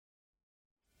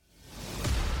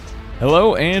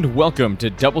Hello and welcome to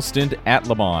Double Stint at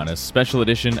Le Mans, a special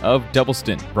edition of Double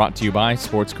Stint, brought to you by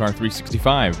Sports Car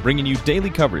 365, bringing you daily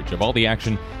coverage of all the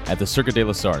action at the Circuit de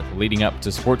la Sarthe, leading up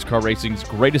to sports car racing's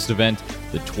greatest event,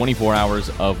 the 24 Hours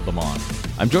of Le Mans.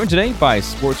 I'm joined today by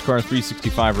Sports Car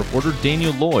 365 reporter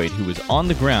Daniel Lloyd, who is on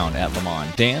the ground at Le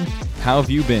Mans. Dan, how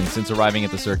have you been since arriving at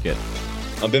the circuit?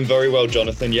 I've been very well,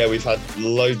 Jonathan. Yeah, we've had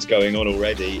loads going on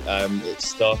already. It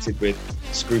started with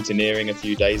scrutineering a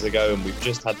few days ago, and we've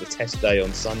just had the test day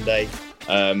on Sunday.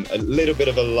 A little bit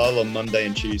of a lull on Monday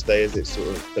and Tuesday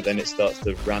but then it starts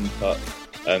to ramp up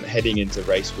heading into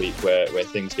race week where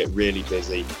things get really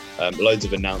busy. Loads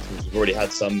of announcements. We've already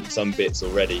had some bits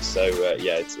already. So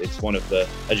it's one of the,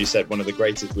 as you said, one of the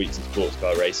greatest weeks in sports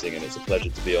car racing, and it's a pleasure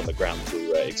to be on the ground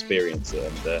to experience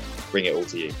it and bring it all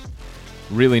to you.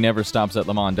 Really never stops at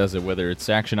Le Mans, does it? Whether it's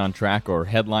action on track or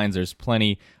headlines, there's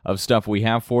plenty of stuff we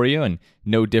have for you, and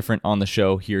no different on the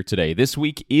show here today. This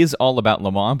week is all about Le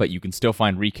Mans, but you can still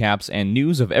find recaps and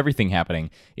news of everything happening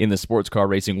in the sports car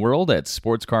racing world at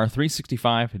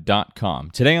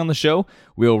sportscar365.com. Today on the show,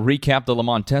 we'll recap the Le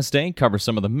Mans test day, cover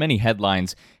some of the many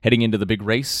headlines heading into the big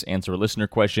race, answer a listener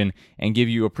question, and give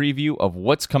you a preview of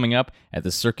what's coming up at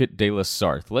the Circuit de la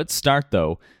Sarthe. Let's start,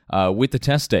 though, with the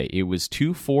test day. It was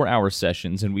 2 4-hour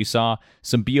sessions, and we saw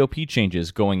some BOP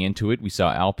changes going into it. We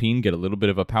saw Alpine get a little bit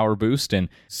of a power boost and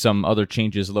some other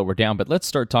changes lower down. But let's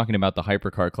start talking about the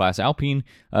hypercar class. Alpine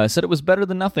said it was better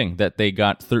than nothing that they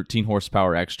got 13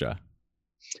 horsepower extra.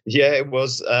 Yeah, it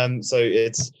was. So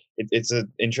it's an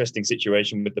interesting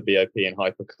situation with the BOP and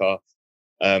hypercar.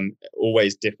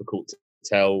 Always difficult to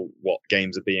tell what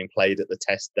games are being played at the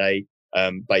test day.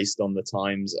 Based on the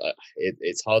times,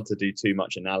 it's hard to do too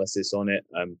much analysis on it.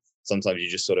 Sometimes you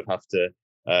just sort of have to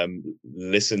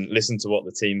listen to what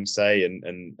the teams say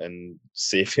and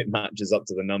see if it matches up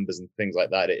to the numbers and things like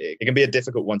that. It can be a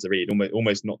difficult one to read.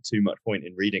 Almost not too much point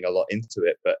in reading a lot into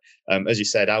it. But as you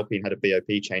said, Alpine had a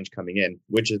BOP change coming in,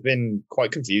 which has been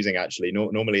quite confusing actually.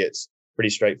 Normally it's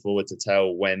pretty straightforward to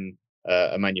tell when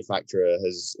a manufacturer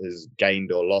has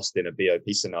gained or lost in a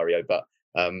BOP scenario, but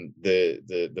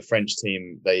the French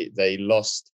team, they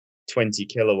lost 20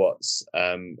 kilowatts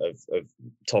of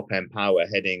top end power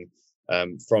heading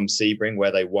from Sebring,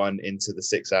 where they won, into the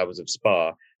 6 hours of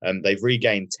Spa. They've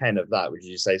regained 10 of that, which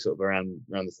you say sort of around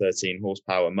the 13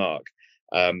 horsepower mark.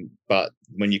 But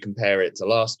when you compare it to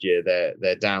last year,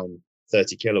 they're down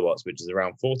 30 kilowatts, which is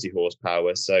around 40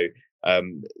 horsepower. So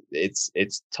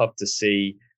it's tough to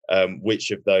see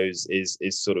which of those is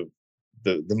sort of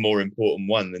the more important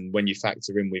one. And when you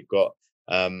factor in, we've got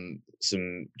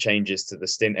some changes to the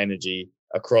stint energy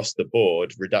across the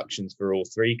board, reductions for all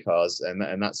three cars, and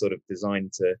that's sort of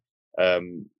designed to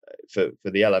for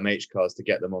the LMH cars to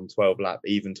get them on 12 lap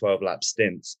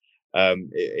stints.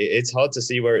 It's hard to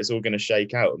see where it's all going to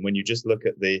shake out. And when you just look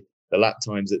at the lap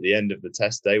times at the end of the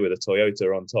test day with a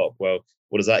Toyota on top, well,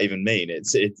 what does that even mean?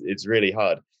 It's really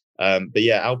hard. But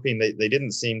yeah, Alpine, they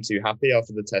didn't seem too happy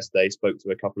after the test day. Spoke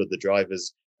to a couple of the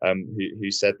drivers who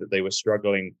said that they were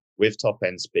struggling with top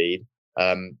end speed.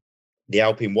 The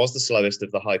Alpine was the slowest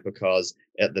of the hypercars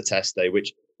at the test day,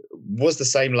 which was the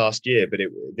same last year, but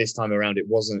this time around it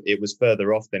wasn't. It was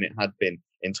further off than it had been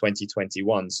in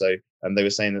 2021. So they were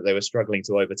saying that they were struggling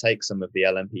to overtake some of the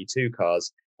LMP2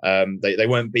 cars. They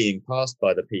weren't being passed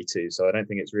by the P2, so I don't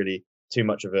think it's really too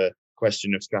much of a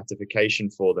question of stratification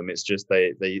for them. It's just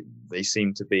they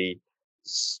seem to be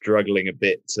struggling a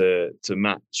bit to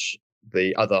match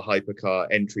the other hypercar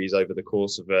entries over the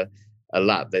course of a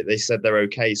lap. They said they're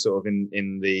okay sort of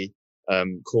in the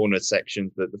corner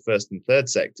sections, the first and third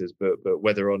sectors, but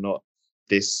whether or not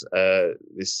this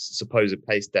supposed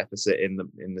pace deficit in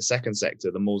the second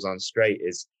sector, the Mulsanne Straight,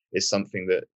 is something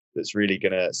that's really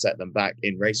going to set them back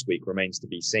in race week remains to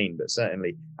be seen. But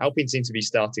certainly Alpine seem to be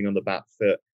starting on the back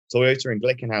foot. Toyota and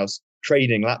Glickenhaus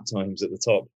trading lap times at the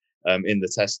top in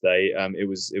the test day. It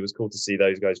was cool to see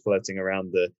those guys floating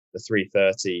around the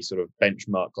 3:30 sort of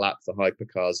benchmark lap for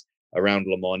hypercars around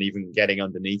Le Mans, even getting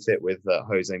underneath it with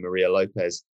Jose Maria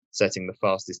Lopez setting the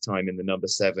fastest time in the number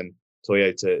 7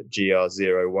 Toyota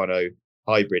GR010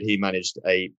 hybrid. He managed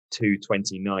a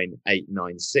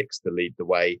 2:29.896 to lead the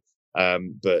way,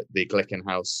 but the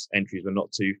Glickenhaus entries were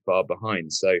not too far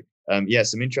behind. So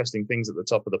some interesting things at the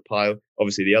top of the pile.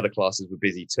 Obviously, the other classes were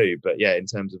busy too, but yeah, in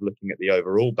terms of looking at the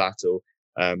overall battle,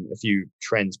 a few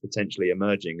trends potentially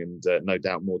emerging, and no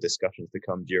doubt more discussions to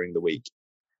come during the week.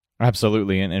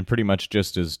 Absolutely, and pretty much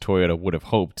just as Toyota would have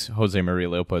hoped, Jose Maria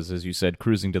Lopez, as you said,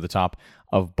 cruising to the top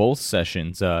of both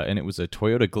sessions, and it was a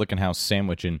Toyota Glickenhaus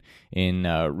sandwich in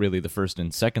really the first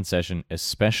and second session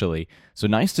especially. So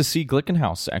nice to see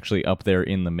Glickenhaus actually up there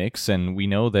in the mix, and we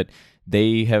know that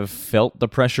they have felt the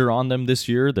pressure on them this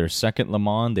year. Their second Le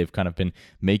Mans, they've kind of been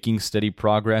making steady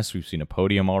progress. We've seen a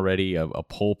podium already, a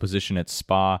pole position at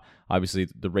Spa. Obviously,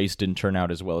 the race didn't turn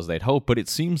out as well as they'd hoped, but it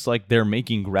seems like they're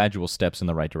making gradual steps in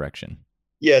the right direction.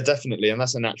 Yeah, definitely, and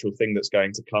that's a natural thing that's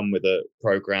going to come with a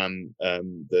program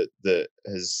that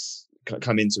has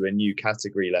come into a new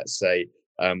category. Let's say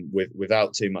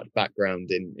without too much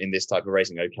background in this type of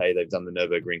racing. Okay, they've done the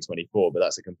Nürburgring 24, but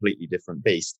that's a completely different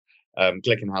beast.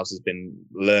 Glickenhaus has been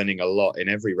learning a lot in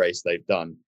every race they've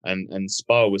done, and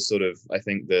Spa was sort of, I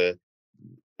think, the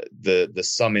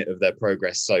summit of their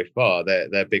progress so far.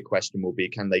 Their big question will be,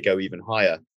 can they go even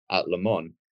higher at Le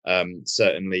Mans?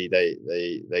 Certainly,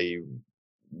 they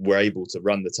were able to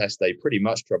run the test day pretty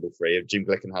much trouble-free. Jim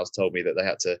Glickenhaus told me that they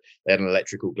had an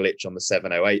electrical glitch on the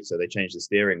 708, so they changed the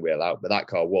steering wheel out. But that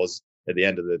car was, at the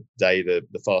end of the day, the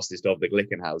fastest of the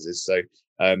Glickenhauses. So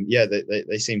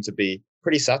they seem to be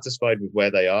pretty satisfied with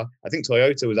where they are. I think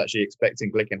Toyota was actually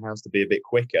expecting Glickenhaus to be a bit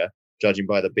quicker, judging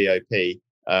by the BOP.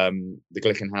 The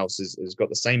Glickenhaus has got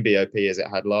the same BOP as it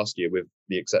had last year, with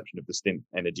the exception of the stint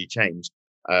energy change.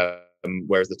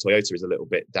 Whereas the Toyota is a little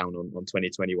bit down on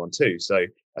 2021 too. So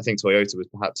I think Toyota was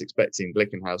perhaps expecting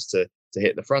Glickenhaus to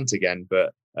hit the front again,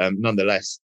 but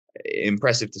nonetheless,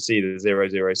 impressive to see the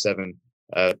 007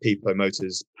 Pipo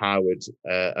Motors powered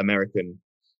American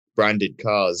branded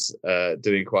cars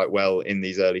doing quite well in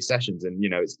these early sessions. And,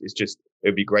 it's just, it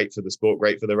would be great for the sport,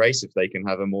 great for the race if they can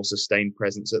have a more sustained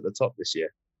presence at the top this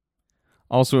year.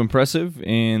 Also impressive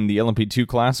in the LMP2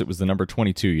 class, it was the number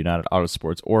 22 United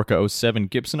Autosports Orca 07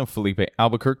 Gibson of Felipe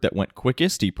Albuquerque that went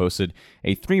quickest. He posted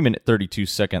a 3-minute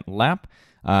 32-second lap,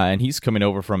 and he's coming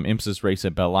over from IMSA's race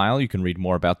at Belle Isle. You can read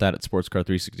more about that at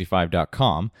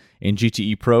sportscar365.com. In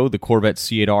GTE Pro, the Corvette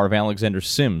C8R of Alexander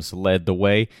Sims led the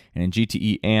way, and in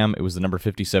GTE AM, it was the number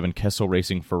 57 Kessel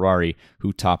Racing Ferrari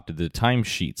who topped the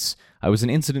timesheets. It was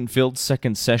an incident-filled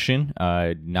second session.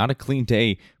 Not a clean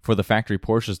day for the factory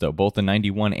Porsches, though. Both the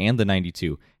 91 and the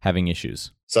 92 having issues.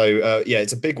 So,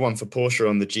 it's a big one for Porsche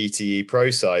on the GTE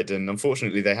Pro side. And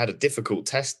unfortunately, they had a difficult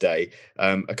test day.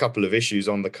 A couple of issues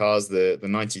on the cars. The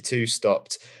 92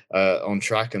 stopped on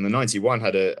track, and the 91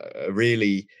 had a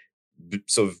really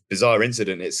sort of bizarre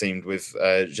incident, it seemed, with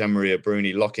Jean-Marie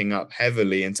Bruni locking up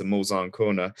heavily into Mulsanne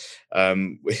corner.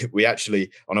 We actually,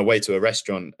 on our way to a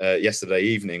restaurant yesterday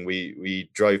evening, we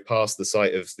drove past the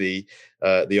site of the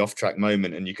off-track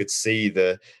moment, and you could see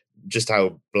just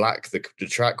how black the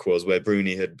track was, where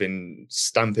Bruni had been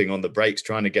stamping on the brakes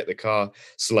trying to get the car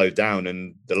slowed down,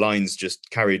 and the lines just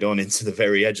carried on into the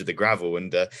very edge of the gravel,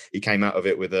 and he came out of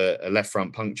it with a left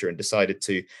front puncture and decided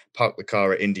to park the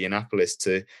car at Indianapolis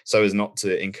so as not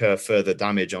to incur further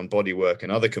damage on bodywork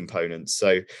and other components.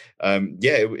 So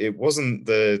it wasn't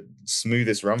the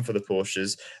smoothest run for the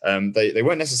Porsches. They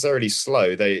weren't necessarily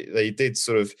slow. They did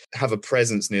sort of have a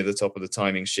presence near the top of the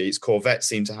timing sheets. Corvette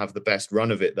seemed to have the best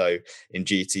run of it though in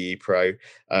GTE Pro.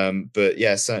 But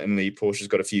yeah, certainly Porsche's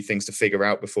got a few things to figure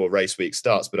out before race week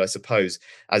starts. But I suppose,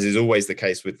 as is always the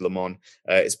case with Le Mans,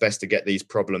 it's best to get these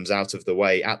problems out of the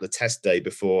way at the test day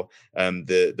before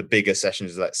the bigger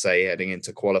sessions, let's say, heading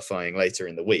into qualifying later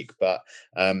in the week. But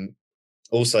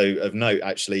also of note,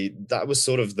 actually, that was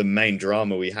sort of the main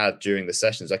drama we had during the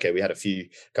sessions. Okay, we had a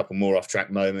couple more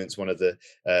off-track moments. One of the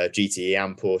GTE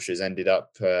AM Porsches ended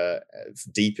up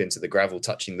deep into the gravel,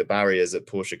 touching the barriers at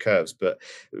Porsche curves. But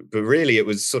really, it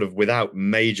was sort of without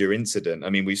major incident. I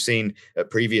mean, we've seen at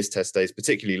previous test days,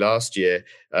 particularly last year,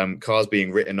 cars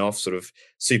being written off, sort of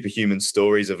superhuman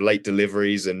stories of late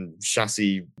deliveries and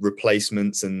chassis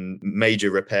replacements and major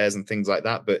repairs and things like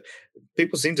that. But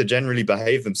people seem to generally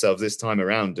behave themselves this time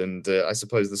around, and I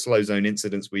suppose the slow zone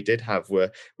incidents we did have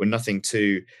were nothing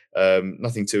too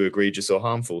egregious or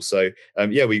harmful. So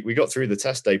we got through the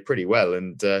test day pretty well,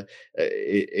 and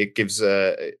it gives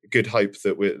good hope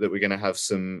that we're going to have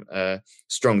some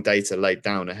strong data laid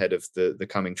down ahead of the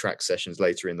coming track sessions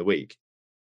later in the week.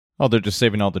 Oh, they're just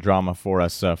saving all the drama for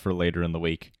us for later in the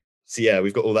week. So yeah,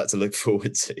 we've got all that to look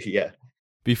forward to. Yeah.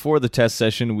 Before the test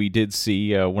session, we did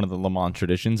see one of the Le Mans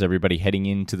traditions, everybody heading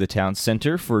into the town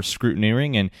center for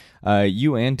scrutineering, and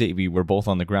you and Davey were both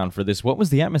on the ground for this. What was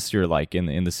the atmosphere like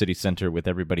in the city center with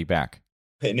everybody back?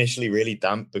 Initially really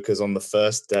damp, because on the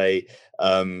first day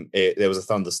there was a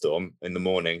thunderstorm in the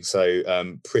morning, so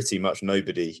pretty much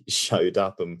nobody showed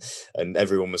up, and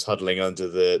everyone was huddling under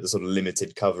the sort of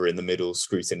limited cover in the middle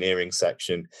scrutineering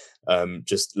section.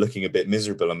 just looking a bit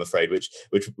miserable, I'm afraid, which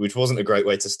wasn't a great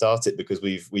way to start it, because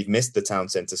we've missed the town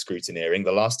centre scrutineering.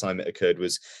 The last time it occurred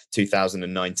was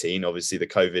 2019. Obviously, the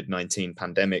COVID-19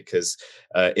 pandemic has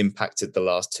impacted the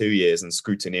last 2 years, and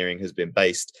scrutineering has been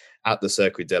based at the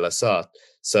Circuit de la Sarthe.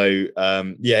 So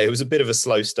it was a bit of a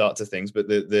slow start to things, but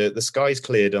the skies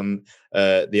cleared on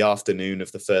the afternoon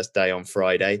of the first day on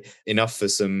Friday, enough for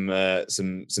some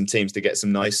teams to get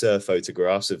some nicer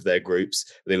photographs of their groups.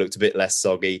 They looked a bit less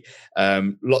soggy.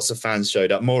 Lots of fans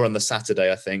showed up, more on the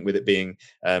Saturday, I think, with it being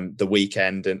the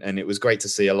weekend, and it was great to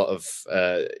see a lot of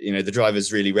the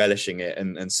drivers really relishing it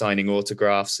and signing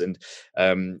autographs and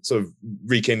sort of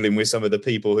rekindling with some of the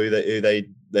people who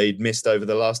they'd missed over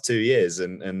the last 2 years,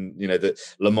 and that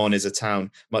Le Mans is a town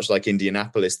much like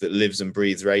Indianapolis that lives and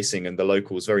breathes racing, and the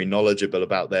locals very knowledgeable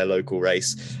about their local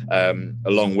race,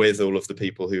 along with all of the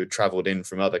people who had travelled in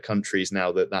from other countries.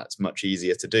 Now that's much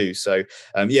easier to do. So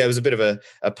it was a bit of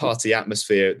a party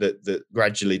atmosphere that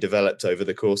gradually developed over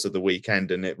the course of the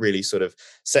weekend, and it really sort of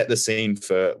set the scene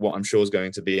for what I'm sure is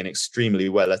going to be an extremely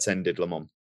well attended Le Mans.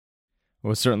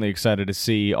 We're certainly excited to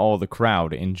see all the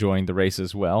crowd enjoying the race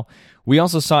as well. We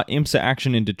also saw IMSA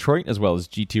action in Detroit, as well as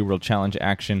GT World Challenge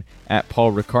action at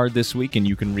Paul Ricard this week, and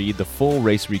you can read the full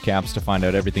race recaps to find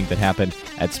out everything that happened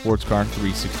at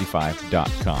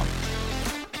sportscar365.com.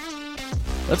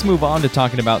 Let's move on to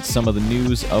talking about some of the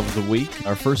news of the week.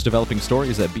 Our first developing story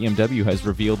is that BMW has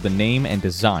revealed the name and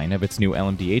design of its new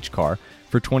LMDH car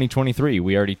for 2023.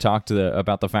 We already talked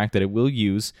about the fact that it will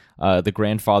use the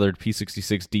grandfathered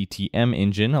P66 DTM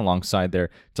engine alongside their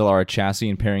Dallara chassis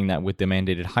and pairing that with the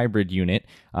mandated hybrid unit.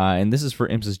 And this is for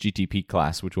IMSA's GTP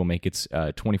class, which will make its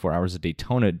 24 Hours of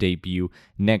Daytona debut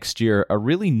next year. A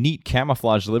really neat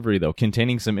camouflage livery, though,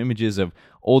 containing some images of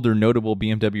older notable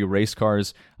BMW race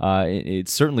cars. It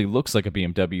certainly looks like a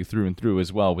BMW through and through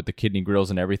as well, with the kidney grills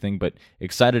and everything, but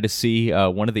excited to see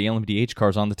one of the LMDH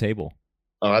cars on the table.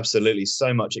 Oh, absolutely.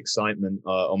 So much excitement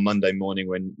on Monday morning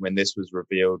when this was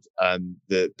revealed.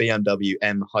 The BMW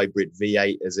M Hybrid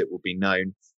V8, as it will be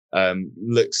known,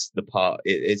 looks the part.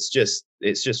 It's just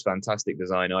fantastic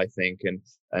design, I think.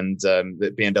 And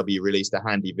that BMW released a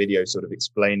handy video sort of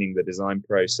explaining the design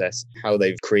process, how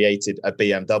they've created a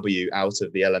BMW out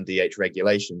of the LMDH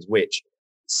regulations, which,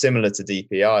 similar to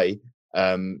DPI,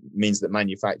 means that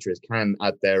manufacturers can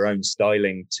add their own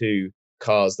styling to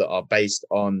cars that are based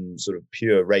on sort of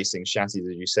pure racing chassis.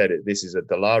 As you said, this is a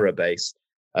Dallara base.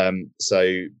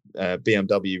 So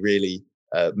BMW really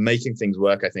making things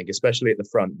work, I think, especially at the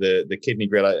front. The kidney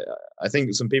grille, I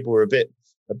think some people were a bit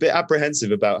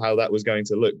apprehensive about how that was going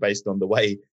to look based on the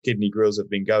way kidney grills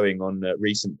have been going on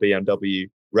recent BMW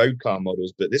road car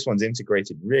models. But this one's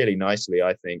integrated really nicely,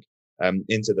 I think,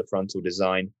 into the frontal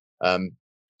design.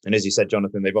 And as you said,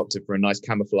 Jonathan, they've opted for a nice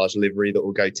camouflage livery that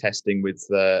will go testing with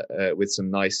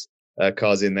some nice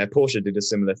cars in there. Porsche did a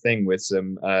similar thing with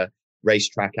some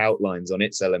racetrack outlines on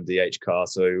its LMDH car.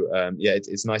 So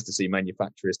it's nice to see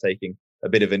manufacturers taking a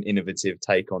bit of an innovative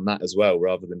take on that as well,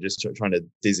 rather than just trying to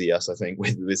dizzy us, I think,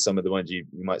 with some of the ones you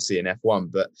might see in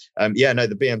F1. But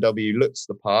the BMW looks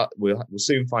the part. We'll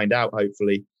soon find out,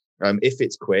 hopefully, if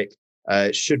it's quick.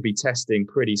 It should be testing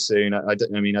pretty soon. I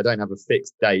don't have a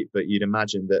fixed date, but you'd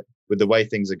imagine that with the way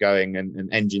things are going and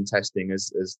engine testing,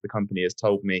 as the company has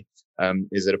told me,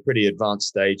 is at a pretty advanced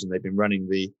stage, and they've been running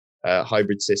the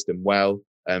hybrid system well.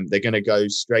 They're going to go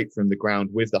straight from the ground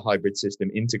with the hybrid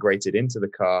system integrated into the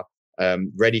car,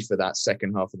 ready for that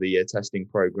second half of the year testing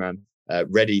program,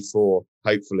 ready for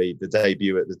hopefully the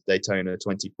debut at the Daytona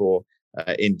 24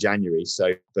 in January.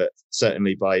 So, but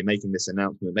certainly by making this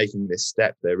announcement, making this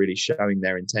step, they're really showing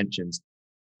their intentions.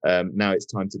 Now it's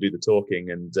time to do the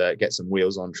talking and get some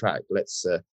wheels on track. Let's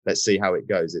see how it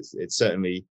goes. It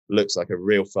certainly looks like a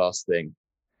real fast thing.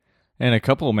 And a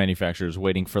couple of manufacturers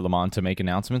waiting for Le Mans to make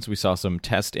announcements. We saw some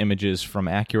test images from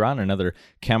Acura, another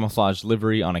camouflage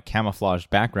livery on a camouflaged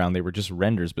background. They were just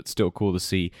renders, but still cool to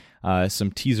see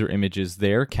some teaser images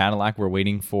there. Cadillac, we're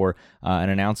waiting for an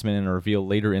announcement and a reveal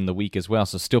later in the week as well.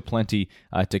 So still plenty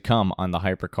to come on the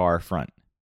hypercar front.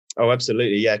 Oh,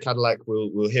 absolutely. Yeah, Cadillac,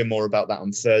 we'll hear more about that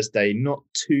on Thursday. Not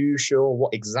too sure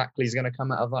what exactly is going to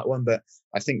come out of that one, but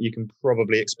I think you can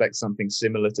probably expect something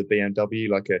similar to BMW,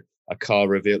 like a car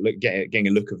reveal, getting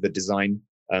a look of the design,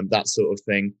 that sort of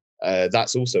thing.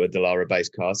 That's also a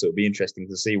Dallara-based car, so it'll be interesting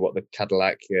to see what the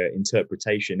Cadillac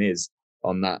interpretation is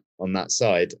on that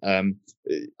side.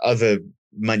 Other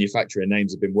manufacturer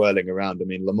names have been whirling around. I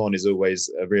mean, Le Mans is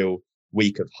always a real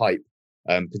week of hype.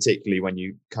 Particularly when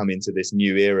you come into this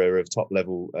new era of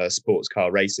top-level sports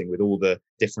car racing with all the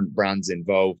different brands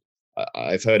involved.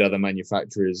 I've heard other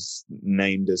manufacturers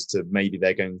named as to maybe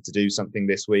they're going to do something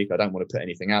this week. I don't want to put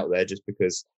anything out there just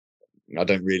because I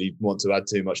don't really want to add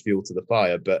too much fuel to the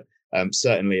fire, but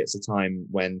certainly it's a time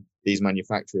when these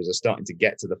manufacturers are starting to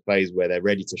get to the phase where they're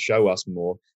ready to show us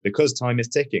more because time is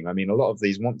ticking. I mean, a lot of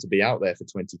these want to be out there for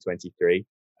 2023.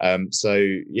 So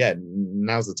yeah,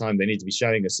 now's the time they need to be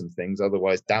showing us some things.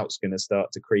 Otherwise, doubt's going to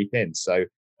start to creep in. So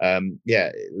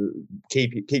yeah,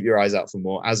 keep your eyes out for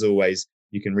more. As always,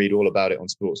 you can read all about it on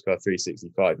Sportscar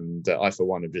 365. And I, for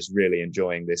one, am just really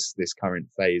enjoying this current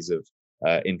phase of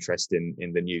interest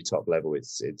in the new top level.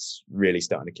 It's really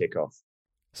starting to kick off.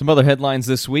 Some other headlines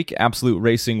this week. Absolute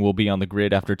Racing will be on the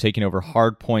grid after taking over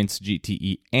Hardpoint's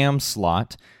GTE AM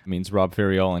slot. It means Rob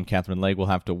Ferriol and Catherine Legge will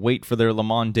have to wait for their Le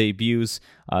Mans debuts.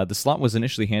 The slot was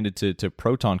initially handed to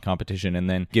Proton Competition and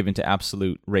then given to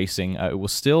Absolute Racing. It will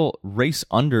still race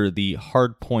under the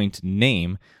Hardpoint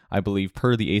name, I believe,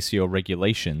 per the ACO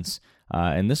regulations.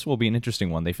 And this will be an interesting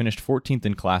one. They finished 14th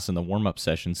in class in the warm-up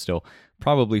session.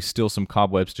 Probably still some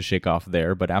cobwebs to shake off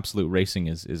there, but Absolute Racing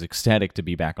is ecstatic to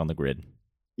be back on the grid.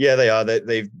 Yeah, they are.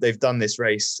 They've done this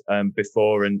race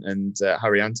before, and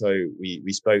Haryanto,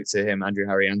 we spoke to him, Andrew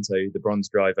Haryanto, the bronze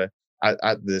driver,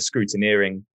 at the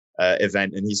scrutineering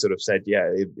event, and he sort of said,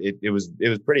 yeah, it was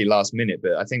pretty last minute,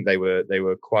 but I think they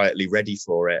were quietly ready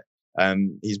for it.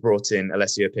 He's brought in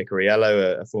Alessio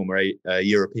Picariello, a former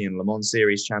European Le Mans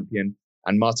Series champion,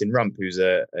 and Martin Rump, who's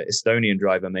a Estonian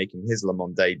driver making his Le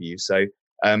Mans debut. So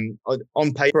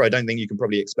on paper, I don't think you can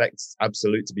probably expect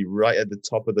Absolute to be right at the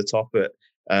top of the top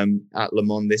at Le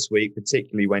Mans this week,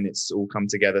 particularly when it's all come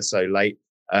together so late.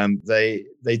 They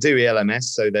do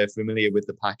ELMS, so they're familiar with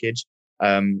the package,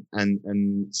 and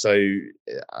so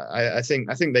I think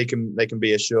they can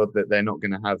be assured that they're not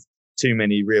going to have too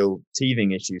many real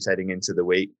teething issues heading into the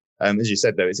week. As you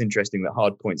said, though, it's interesting that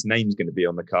Hardpoint's name's going to be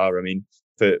on the car. I mean,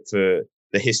 for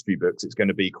the history books, it's going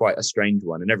to be quite a strange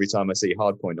one. And every time I see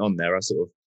Hardpoint on there, I sort of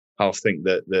half think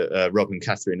that Rob and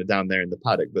Catherine are down there in the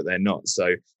paddock, but they're not.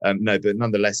 So no, but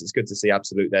nonetheless, it's good to see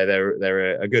Absolute there.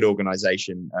 They're a good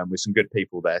organisation with some good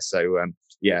people there. So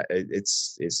yeah,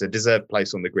 it's a deserved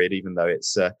place on the grid, even though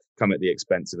it's come at the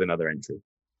expense of another entry.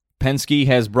 Penske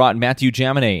has brought Mathieu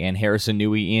Jaminet and Harrison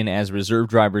Newey in as reserve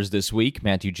drivers this week.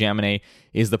 Mathieu Jaminet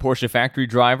is the Porsche factory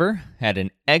driver, had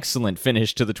an excellent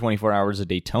finish to the 24 Hours of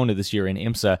Daytona this year in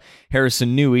IMSA.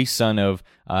 Harrison Newey, son of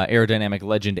aerodynamic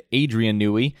legend Adrian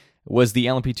Newey, was the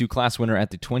LMP2 class winner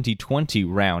at the 2020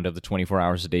 round of the 24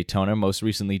 Hours of Daytona. Most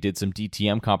recently did some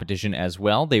DTM competition as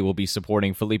well. They will be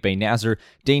supporting Felipe Nasr,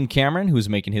 Dane Cameron, who's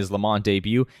making his Le Mans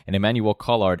debut, and Emmanuel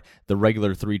Collard, the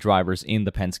regular three drivers in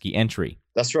the Penske entry.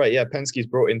 That's right, yeah. Penske's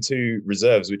brought in two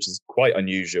reserves, which is quite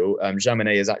unusual.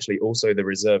 Jaminet is actually also the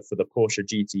reserve for the Porsche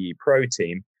GTE Pro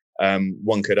team.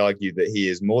 One could argue that he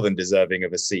is more than deserving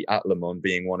of a seat at Le Mans,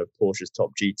 being one of Porsche's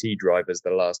top GT drivers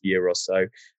the last year or so.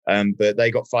 But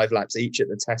they got 5 laps each at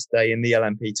the test day in the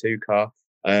LMP2 car.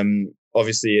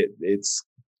 Obviously, it's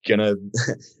going to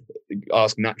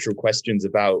ask natural questions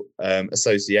about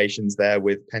associations there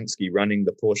with Penske running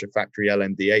the Porsche factory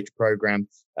LMDH program,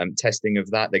 testing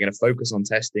of that. They're going to focus on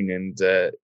testing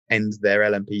and end their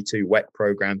LMP2 WEC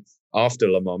program after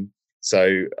Le Mans.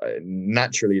 So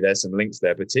naturally, there's some links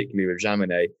there, particularly with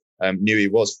Jaminet.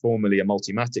 Newey was formerly a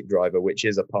Multimatic driver, which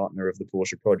is a partner of the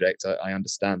Porsche project. I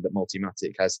understand that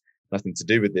Multimatic has nothing to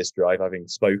do with this drive, having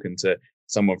spoken to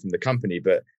someone from the company,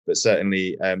 but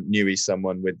certainly Newey's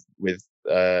someone with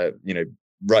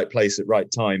right place at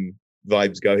right time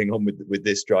vibes going on with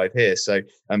this drive here. So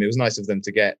it was nice of them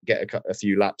to get a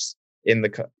few laps in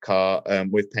the car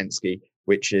with Penske,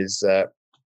 which is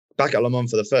back at Le Mans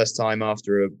for the first time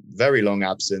after a very long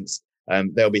absence.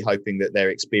 They'll be hoping that their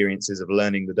experiences of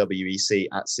learning the WEC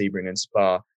at Sebring and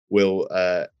Spa will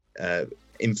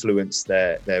influence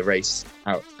their race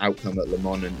outcome at Le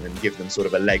Mans and give them sort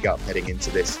of a leg up heading into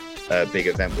this big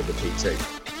event with the P2.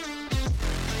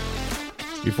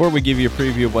 Before we give you a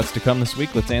preview of what's to come this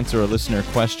week, let's answer a listener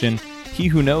question. He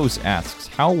Who Knows asks,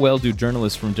 how well do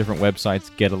journalists from different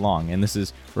websites get along? And this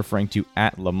is referring to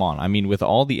at Le Mans. I mean, with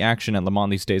all the action at Le Mans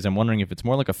these days, I'm wondering if it's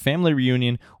more like a family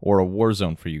reunion or a war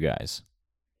zone for you guys.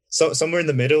 So somewhere in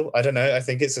the middle. I don't know. I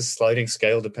think it's a sliding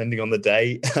scale depending on the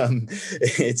day.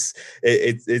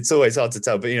 It's always hard to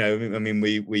tell. But I mean,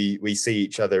 we see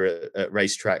each other at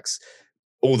racetracks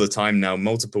all the time now,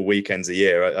 multiple weekends a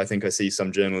year. I think I see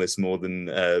some journalists more than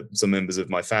some members of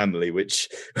my family, which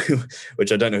I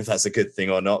don't know if that's a good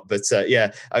thing or not. But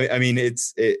yeah, I mean,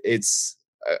 it's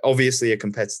obviously a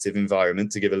competitive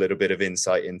environment. To give a little bit of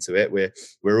insight into it,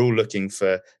 we're all looking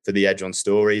for the edge on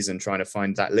stories and trying to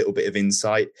find that little bit of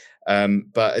insight.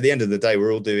 But at the end of the day,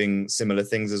 we're all doing similar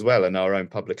things as well, and our own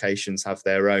publications have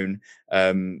their own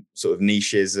sort of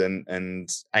niches and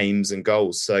aims and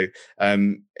goals. So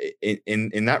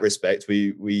in that respect,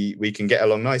 we can get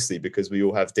along nicely because we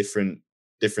all have different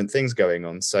things going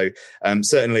on. So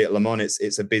certainly at Le Mans,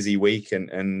 it's a busy week,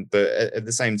 but at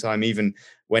the same time, even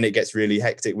when it gets really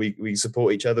hectic, we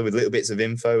support each other with little bits of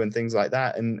info and things like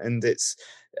that, and it's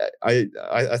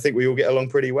I think we all get along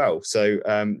pretty well. So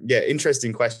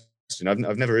interesting question.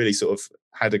 I've never really sort of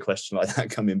had a question like that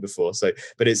come in before. So,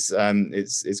 but it's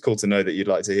cool to know that you'd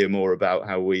like to hear more about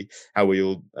how we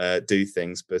all do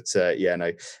things. But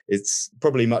it's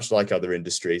probably much like other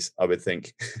industries, I would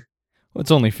think. Well,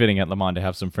 it's only fitting at Le Mans to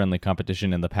have some friendly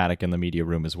competition in the paddock and the media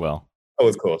room as well. Oh,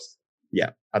 of course. Yeah,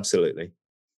 absolutely.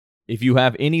 If you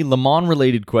have any Le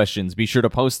Mans-related questions, be sure to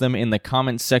post them in the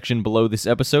comments section below this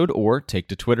episode, or take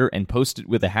to Twitter and post it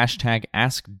with the hashtag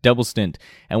AskDoubleStint,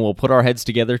 and we'll put our heads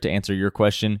together to answer your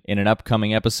question in an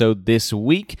upcoming episode this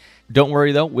week. Don't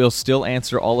worry, though, we'll still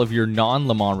answer all of your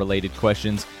non-Le Mans-related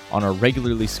questions on a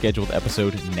regularly scheduled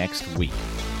episode next week.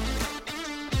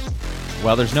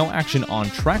 While there's no action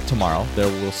on track tomorrow, there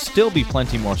will still be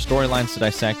plenty more storylines to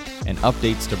dissect and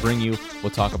updates to bring you. We'll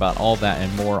talk about all that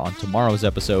and more on tomorrow's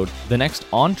episode. The next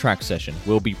on-track session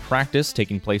will be practice,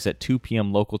 taking place at 2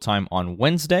 p.m. local time on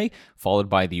Wednesday, followed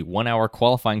by the 1-hour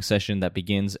qualifying session that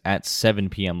begins at 7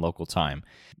 p.m. local time.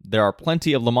 There are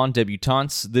plenty of Le Mans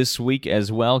debutantes this week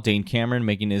as well. Dane Cameron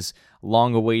making his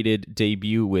long-awaited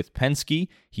debut with Penske.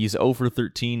 He's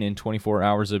 0-13 in 24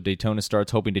 hours of Daytona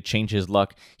starts, hoping to change his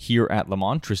luck here at Le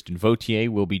Mans. Tristan Vautier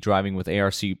will be driving with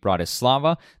ARC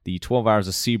Bratislava. The 12 Hours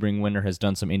of Sebring winner has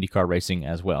done some IndyCar racing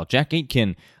as well. Jack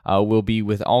Aitken will be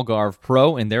with Algarve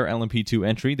Pro in their LMP2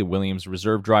 entry, the Williams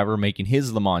reserve driver making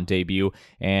his Le Mans debut,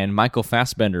 and Michael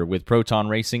Fassbender with Proton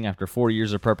Racing after 4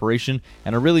 years of preparation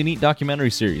and a really neat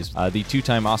documentary series. The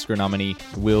two-time Oscar nominee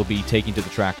will be taking to the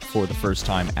track for the first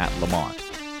time at Le Mans.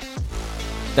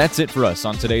 That's it for us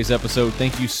on today's episode.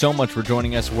 Thank you so much for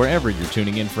joining us wherever you're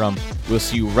tuning in from. We'll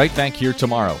see you right back here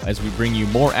tomorrow as we bring you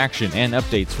more action and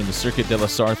updates from the Circuit de la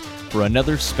Sarthe for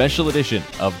another special edition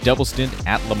of Double Stint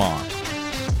at Le Mans.